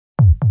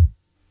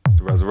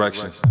the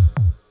resurrection.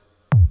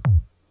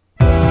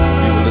 You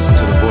will listen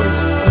to the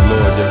voice of the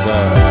Lord your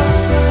God,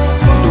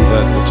 and do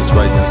that which is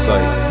right in his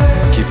sight,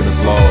 keeping his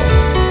laws,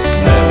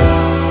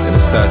 commandments, and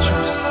his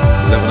statutes,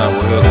 living out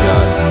with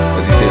Eliab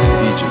as he did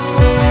in Egypt.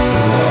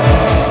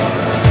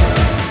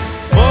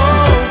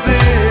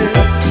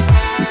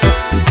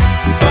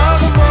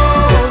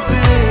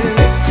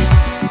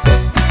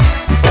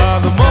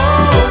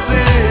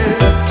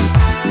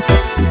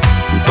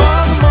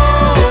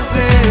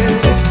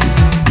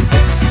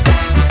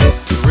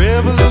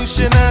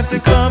 At the